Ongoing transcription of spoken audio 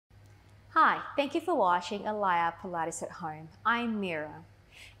Hi, thank you for watching Alaya Pilates at Home. I'm Mira.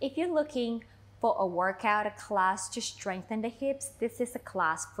 If you're looking for a workout, a class to strengthen the hips, this is a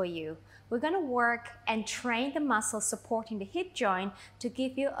class for you. We're going to work and train the muscles supporting the hip joint to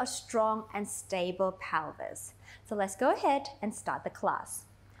give you a strong and stable pelvis. So let's go ahead and start the class.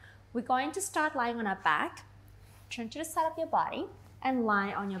 We're going to start lying on our back. Turn to the side of your body and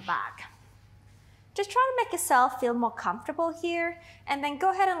lie on your back. Just try to make yourself feel more comfortable here, and then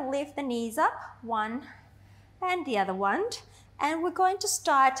go ahead and lift the knees up, one and the other one. And we're going to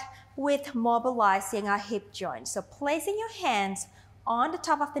start with mobilizing our hip joint. So placing your hands on the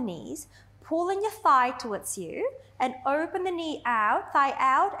top of the knees, pulling your thigh towards you, and open the knee out, thigh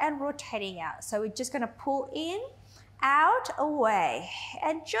out, and rotating out. So we're just going to pull in, out, away,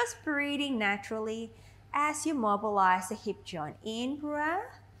 and just breathing naturally as you mobilize the hip joint. In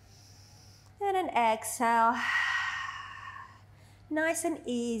breath. And then exhale, nice and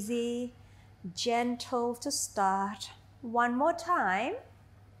easy, gentle to start. One more time.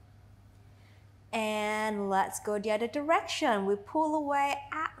 And let's go the other direction. We pull away,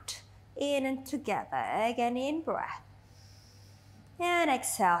 out, in and together. Again, in breath. And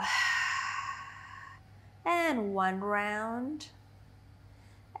exhale. And one round.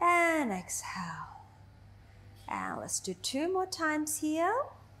 And exhale. And let's do two more times here.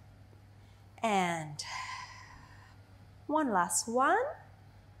 And one last one.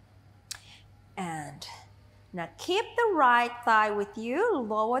 And now keep the right thigh with you,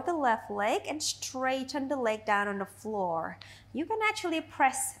 lower the left leg and straighten the leg down on the floor. You can actually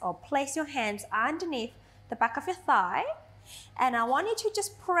press or place your hands underneath the back of your thigh. And I want you to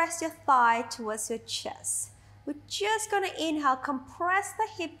just press your thigh towards your chest. We're just going to inhale, compress the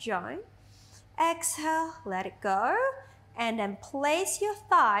hip joint. Exhale, let it go. And then place your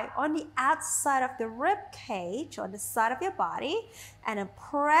thigh on the outside of the rib cage, on the side of your body, and then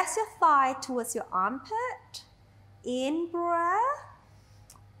press your thigh towards your armpit. In breath,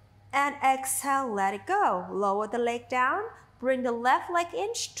 and exhale, let it go. Lower the leg down, bring the left leg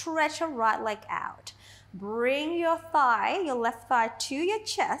in, stretch your right leg out. Bring your thigh, your left thigh to your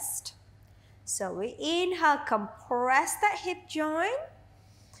chest. So we inhale, compress that hip joint.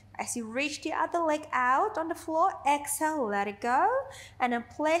 As you reach the other leg out on the floor, exhale, let it go. And then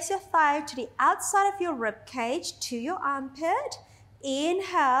place your thigh to the outside of your rib cage to your armpit.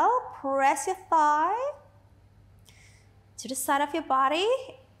 Inhale, press your thigh to the side of your body.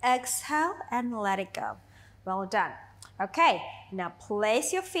 Exhale and let it go. Well done. Okay, now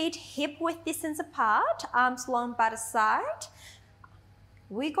place your feet hip width distance apart, arms long by the side.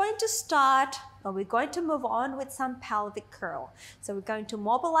 We're going to move on with some pelvic curl. So we're going to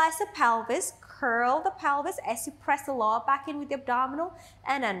mobilize the pelvis, curl the pelvis as you press the lower back in with the abdominal,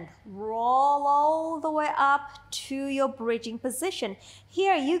 and then roll all the way up to your bridging position.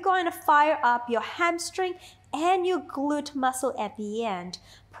 Here, you're going to fire up your hamstring and your glute muscle at the end.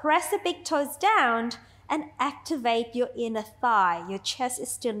 Press the big toes down and activate your inner thigh. Your chest is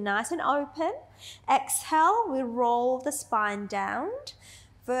still nice and open. Exhale, we roll the spine down.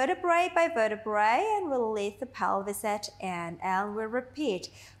 Vertebrae by vertebrae, and release the pelvis at end. And we repeat.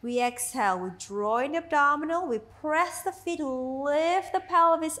 We exhale, we draw in the abdominal, we press the feet, lift the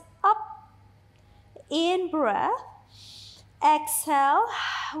pelvis up. In breath. Exhale,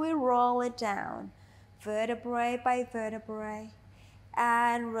 we roll it down. Vertebrae by vertebrae.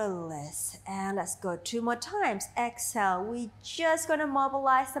 And release. And let's go two more times. Exhale, we just gonna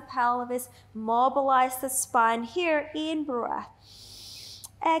mobilize the pelvis, mobilize the spine here. In breath.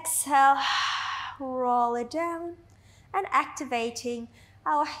 Exhale, roll it down, and activating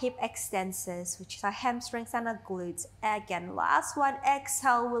our hip extensors, which is our hamstrings and our glutes. Again, last one.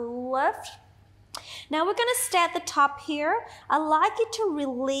 Exhale, we'll lift. Now we're going to stay at the top here. I'd like you to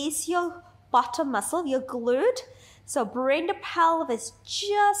release your bottom muscle, your glute. So bring the pelvis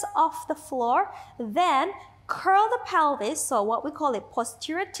just off the floor. Then curl the pelvis, so what we call it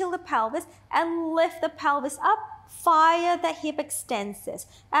posterior tilt the pelvis, and lift the pelvis up. Fire the hip extensors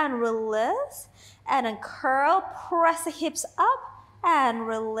and release, and then curl, press the hips up and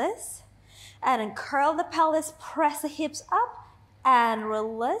release, and then curl the pelvis, press the hips up and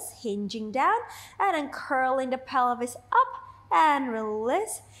release, hinging down, and then curling the pelvis up and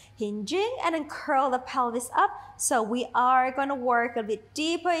release, hinging, and then curl the pelvis up. So we are going to work a bit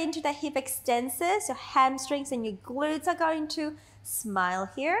deeper into the hip extensors. Your hamstrings and your glutes are going to smile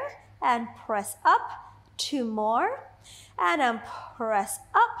here and press up. Two more, and then press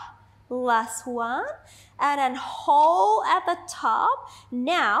up. Last one, and then hold at the top.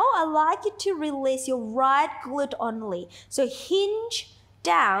 Now I'd like you to release your right glute only. So hinge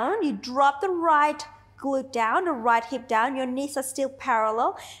down, you drop the right glute down, the right hip down, your knees are still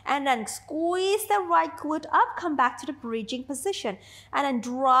parallel, and then squeeze the right glute up, come back to the bridging position, and then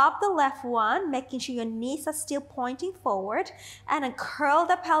drop the left one, making sure your knees are still pointing forward, and then curl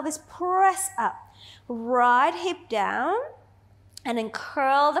the pelvis, press up, right hip down, and then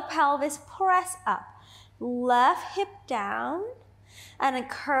curl the pelvis, press up, left hip down, and then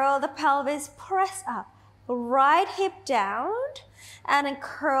curl the pelvis, press up, right hip down, and then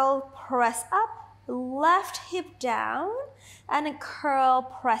curl, press up, left hip down, and then curl,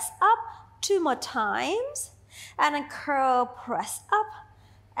 press up, 2 more times, and then curl, press up,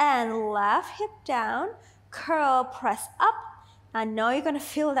 and left hip down, curl, press up. I know you're gonna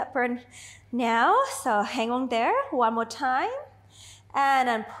feel that burn now, so hang on there, 1 more time, and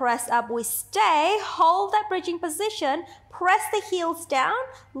then press up, we stay, hold that bridging position, press the heels down,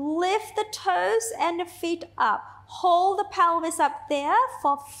 lift the toes and the feet up. Hold the pelvis up there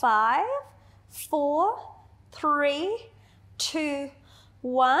for 5, 4, 3, 2,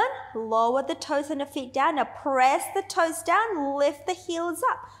 1. Lower the toes and the feet down. Now press the toes down, lift the heels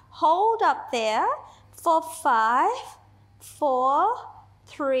up. Hold up there for 5, 4,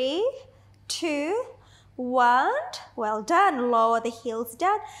 3, 2, 1. Well done. Lower the heels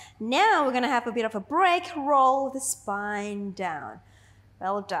down. Now we're going to have a bit of a break. Roll the spine down.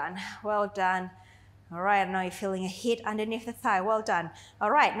 Well done. Well done. All right, I know you're feeling a hit underneath the thigh. Well done.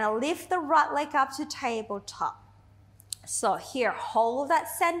 All right, now lift the right leg up to tabletop. So here, hold that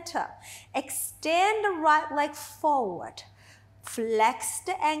center. Extend the right leg forward. Flex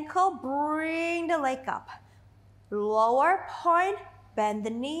the ankle, bring the leg up. Lower, point, bend the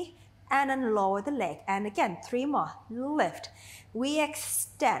knee, and then lower the leg. And again, 3 more. Lift. We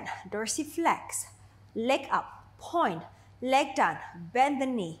extend, dorsiflex, leg up, point, leg down, bend the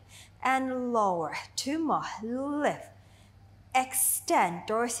knee, and lower. 2 more. Lift. Extend,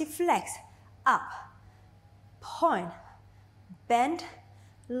 dorsiflex, up, point, bend,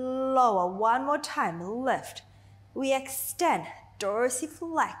 lower. 1 more time. Lift. We extend,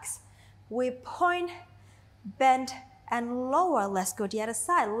 dorsiflex. We point, bend, and lower. Let's go the other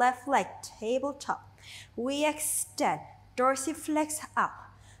side. Left leg, tabletop. We extend, dorsiflex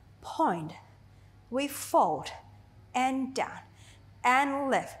up, point. We fold, and down, and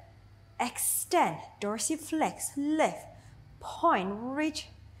lift. Extend, dorsiflex, lift, point, reach,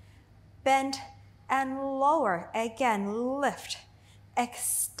 bend, and lower. Again, lift,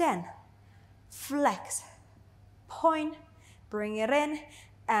 extend, flex, point, bring it in,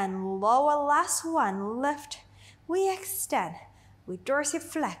 and lower. Last one, lift. We extend, we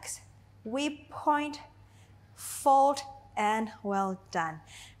dorsiflex, we point, fold, and well done.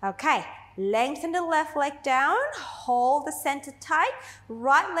 Okay, lengthen the left leg down, hold the center tight,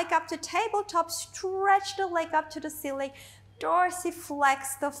 right leg up to tabletop, stretch the leg up to the ceiling,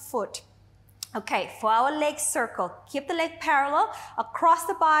 dorsiflex the foot. Okay, for our leg circle, keep the leg parallel across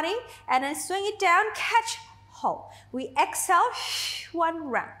the body, and then swing it down, catch, hold. We exhale, 1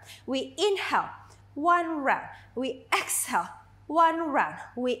 round. We inhale, 1 round. We exhale, 1 round.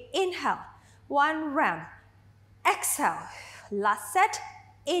 We inhale, 1 round. Exhale. Last set,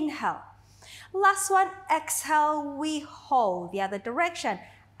 inhale. Last one, exhale, we hold the other direction.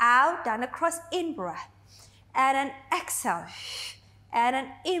 Out, down across, in breath. And an exhale. And an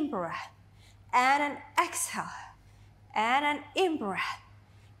in breath. And an exhale. And an in breath.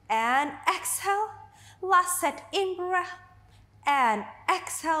 And exhale. Last set, in breath. And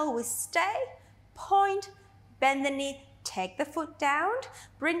exhale, we stay. Point, bend the knee, take the foot down,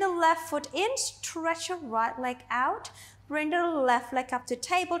 bring the left foot in, stretch your right leg out, bring the left leg up to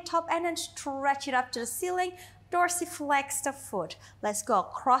tabletop, and then stretch it up to the ceiling, dorsiflex the foot. Let's go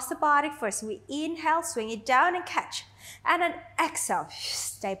across the body first. We inhale, swing it down and catch, and then exhale,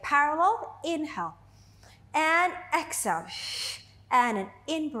 stay parallel, inhale, and exhale, and an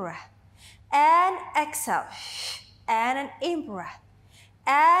in breath, and exhale, and an in breath,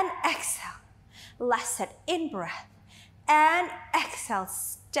 and exhale. Last set, in breath, and exhale.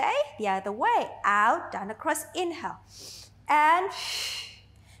 Stay the other way, out, down across, inhale, and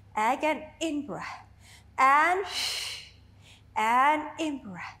again, in breath, and in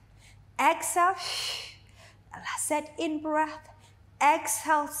breath, exhale, last set, in breath,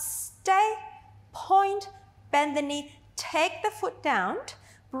 exhale, stay, point, bend the knee, take the foot down,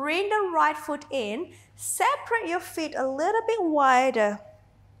 bring the right foot in, separate your feet a little bit wider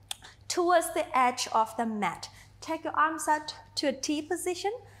towards the edge of the mat. Take your arms out to a T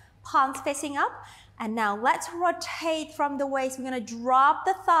position, palms facing up. And now let's rotate from the waist. We're going to drop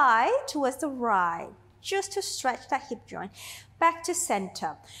the thigh towards the right, just to stretch that hip joint. Back to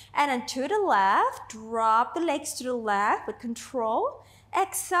center. And then to the left, drop the legs to the left with control.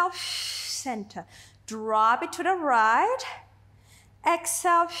 Exhale, center. drop it to the right.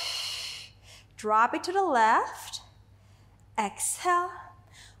 Exhale, drop it to the left. Exhale.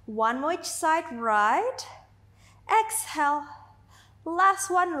 One more each side, right. Exhale. Last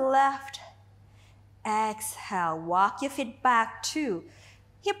one, left. Exhale. Walk your feet back to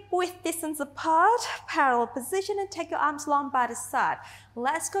hip width distance apart, parallel position, and take your arms long by the side.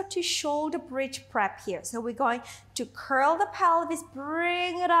 Let's go to shoulder bridge prep here. So we're going to curl the pelvis,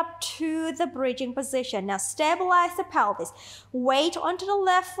 bring it up to the bridging position. Now stabilize the pelvis. Weight onto the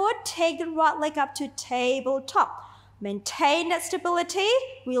left foot, take the right leg up to tabletop. Maintain that stability.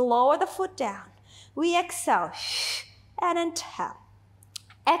 We lower the foot down. We exhale and then tap.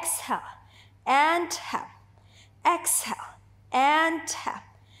 Exhale and tap. Exhale and tap.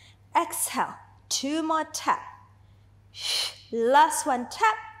 Exhale. Two more tap. Last one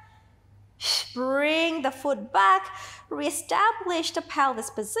tap. Bring the foot back. Reestablish the pelvis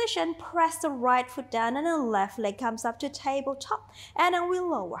position. Press the right foot down and the left leg comes up to tabletop. And then we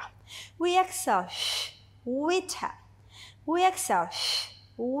lower. We exhale. We tap. We exhale.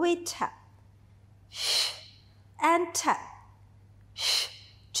 We tap. And tap.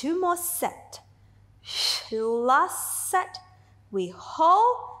 Two more set. Last set. We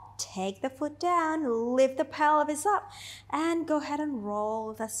hold. Take the foot down, lift the pelvis up, and go ahead and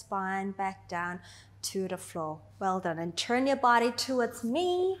roll the spine back down to the floor. Well done. And turn your body towards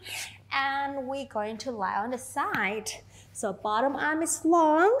me, and we're going to lie on the side. So bottom arm is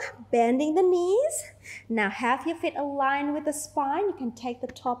long, bending the knees. Now have your feet aligned with the spine. You can take the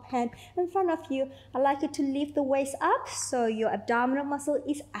top hand in front of you. I'd like you to lift the waist up so your abdominal muscle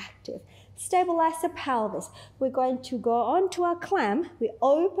is active. Stabilize the pelvis. We're going to go on to our clamp. We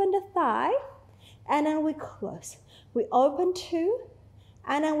open the thigh and then we close. We open two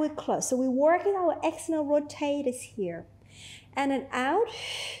and then we close. So we're working our external rotators here. And then out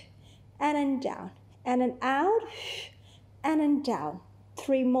and then down. And then out and then down.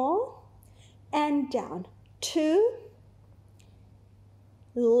 Three more and down. Two.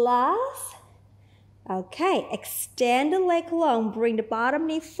 Last. Okay, extend the leg long, bring the bottom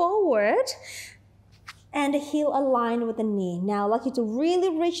knee forward and the heel aligned with the knee. Now I'd like you to really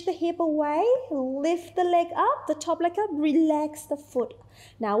reach the hip away, lift the leg up, the top leg up, relax the foot.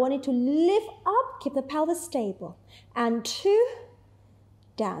 Now I want you to lift up, keep the pelvis stable. And two,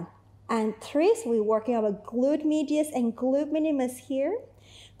 down. And three, so we're working our glute medius and glute minimus here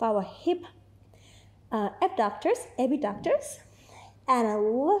for our hip abductors. And a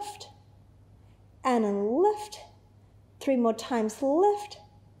lift. And a lift. Three more times lift.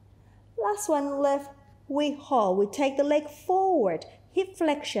 Last one lift. We hold. We take the leg forward. Hip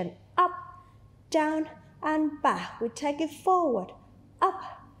flexion. Up, down, and back. We take it forward. Up,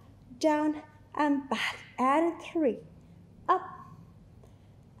 down, and back. And three. Up,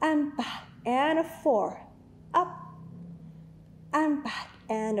 and back. And a four. Up, and back.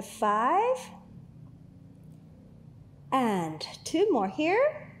 And a five. And two more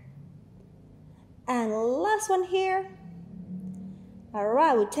here. And last one here. All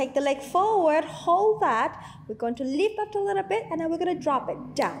right, we take the leg forward, hold that. We're going to lift up a little bit and then we're going to drop it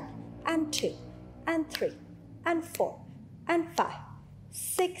down. And two, and three, and four, and five,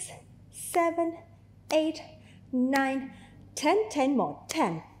 6, 7, 8, 9, 10. 10 more.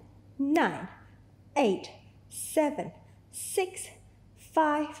 10, 9, 8, 7, 6,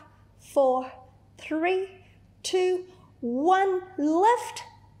 5, 4, 3, 2, 1. Lift.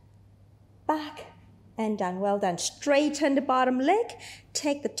 Back and down. Well done. Straighten the bottom leg.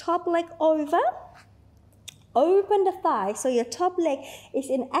 Take the top leg over. Open the thigh so your top leg is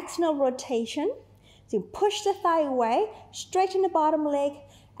in external rotation. So you push the thigh away, straighten the bottom leg,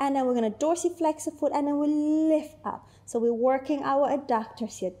 and then we're going to dorsiflex the foot and then we lift up. So we're working our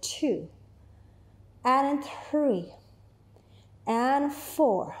adductors here. 2 and 3 and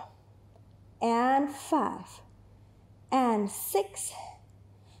 4 and 5 and 6,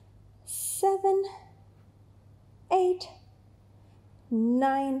 7, 8,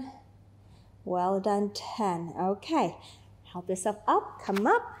 9. Well done. 10. Okay. Help yourself up. Come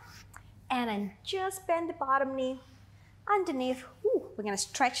up. And then just bend the bottom knee underneath. Ooh, we're going to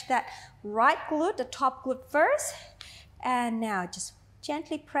stretch that right glute, the top glute first. And now just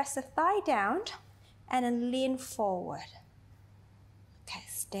gently press the thigh down and then lean forward. Okay,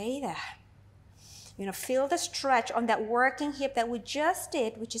 stay there. You're going to feel the stretch on that working hip that we just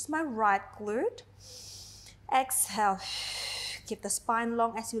did, which is my right glute. Exhale. Keep the spine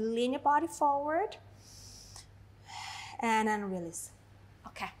long as you lean your body forward. And then release.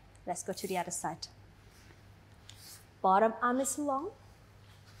 Okay, let's go to the other side. Bottom arm is long.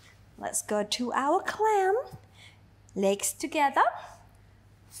 Let's go to our clamp. Legs together.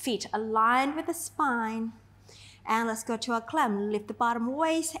 Feet aligned with the spine. And let's go to our climb. Lift the bottom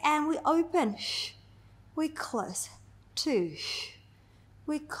waist and we open. We close. 2.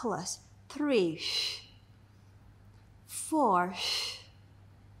 We close. 3. 4.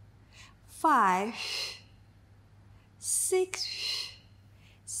 5. 6.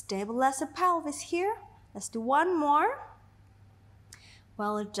 Stabilize the pelvis here. Let's do one more.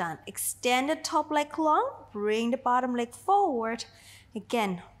 Well done. Extend the top leg long. Bring the bottom leg forward.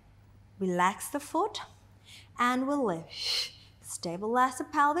 Again, relax the foot. And we'll lift. Stabilize the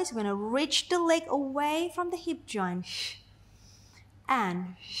pelvis. We're going to reach the leg away from the hip joint.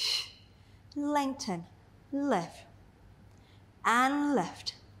 And lengthen. Lift. And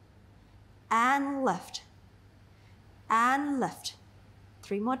lift. And lift. And lift.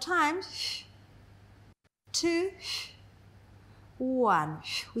 3 more times. 2. 1.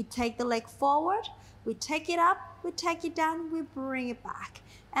 We take the leg forward. We take it up. We take it down. We bring it back.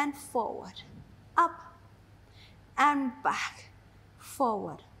 And forward. Up. And back.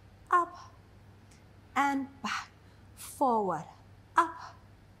 Forward. Up. And back. Forward. Up.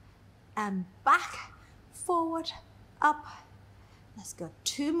 And back. Forward. Up. Let's go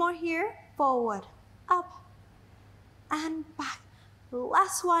 2 more here. Forward. Up. And back.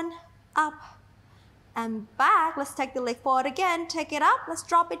 Last one. Up. And back. Let's take the leg forward again. Take it up. Let's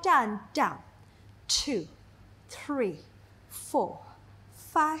drop it down. Down. 2, 3, 4,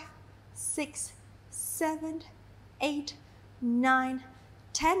 5, 6, 7, 8, 9,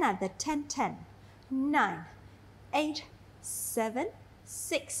 10. At the 10, 10. 9, 8, 7,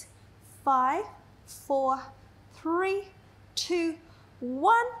 6, 5, 4, 3, 2,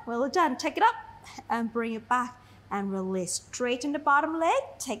 1. Well done. Take it up and bring it back and release. Straighten the bottom leg.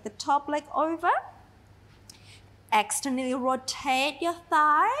 Take the top leg over. Externally rotate your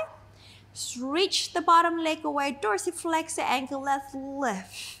thigh. Reach the bottom leg away. Dorsiflex the ankle. Let's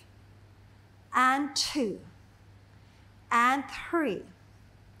lift. And 2. And 3.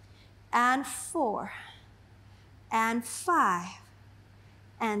 And 4. And 5.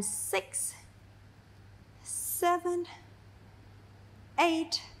 And 6. 7.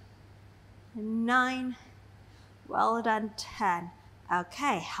 8. 9. Well done. 10.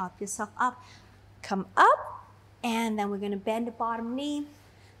 Okay, help yourself up. Come up. And then we're going to bend the bottom knee.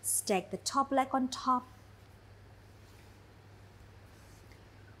 Stack the top leg on top.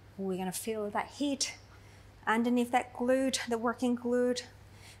 We're going to feel that heat underneath that glute, the working glute.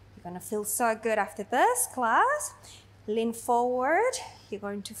 You're going to feel so good after this class. Lean forward. You're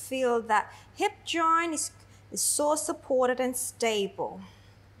going to feel that hip joint is so supported and stable.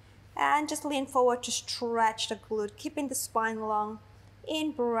 And just lean forward to stretch the glute, keeping the spine long.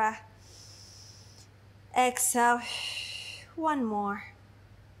 In breath. Exhale. One more.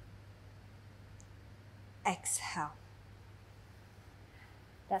 Exhale.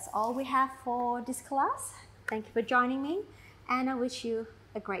 That's all we have for this class. Thank you for joining me, and I wish you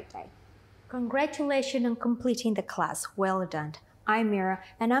a great day. Congratulations on completing the class. Well done. I'm Mira,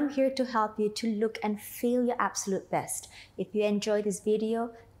 and I'm here to help you to look and feel your absolute best. If you enjoyed this video,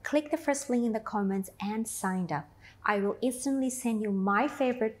 click the first link in the comments and sign up. I will instantly send you my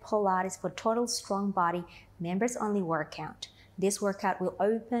favorite Pilates for total strong body members only workout. This workout will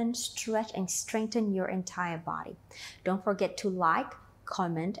open, stretch, and strengthen your entire body. Don't forget to like,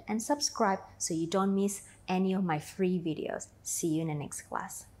 comment, and subscribe so you don't miss any of my free videos. See you in the next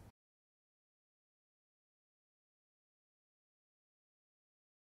class.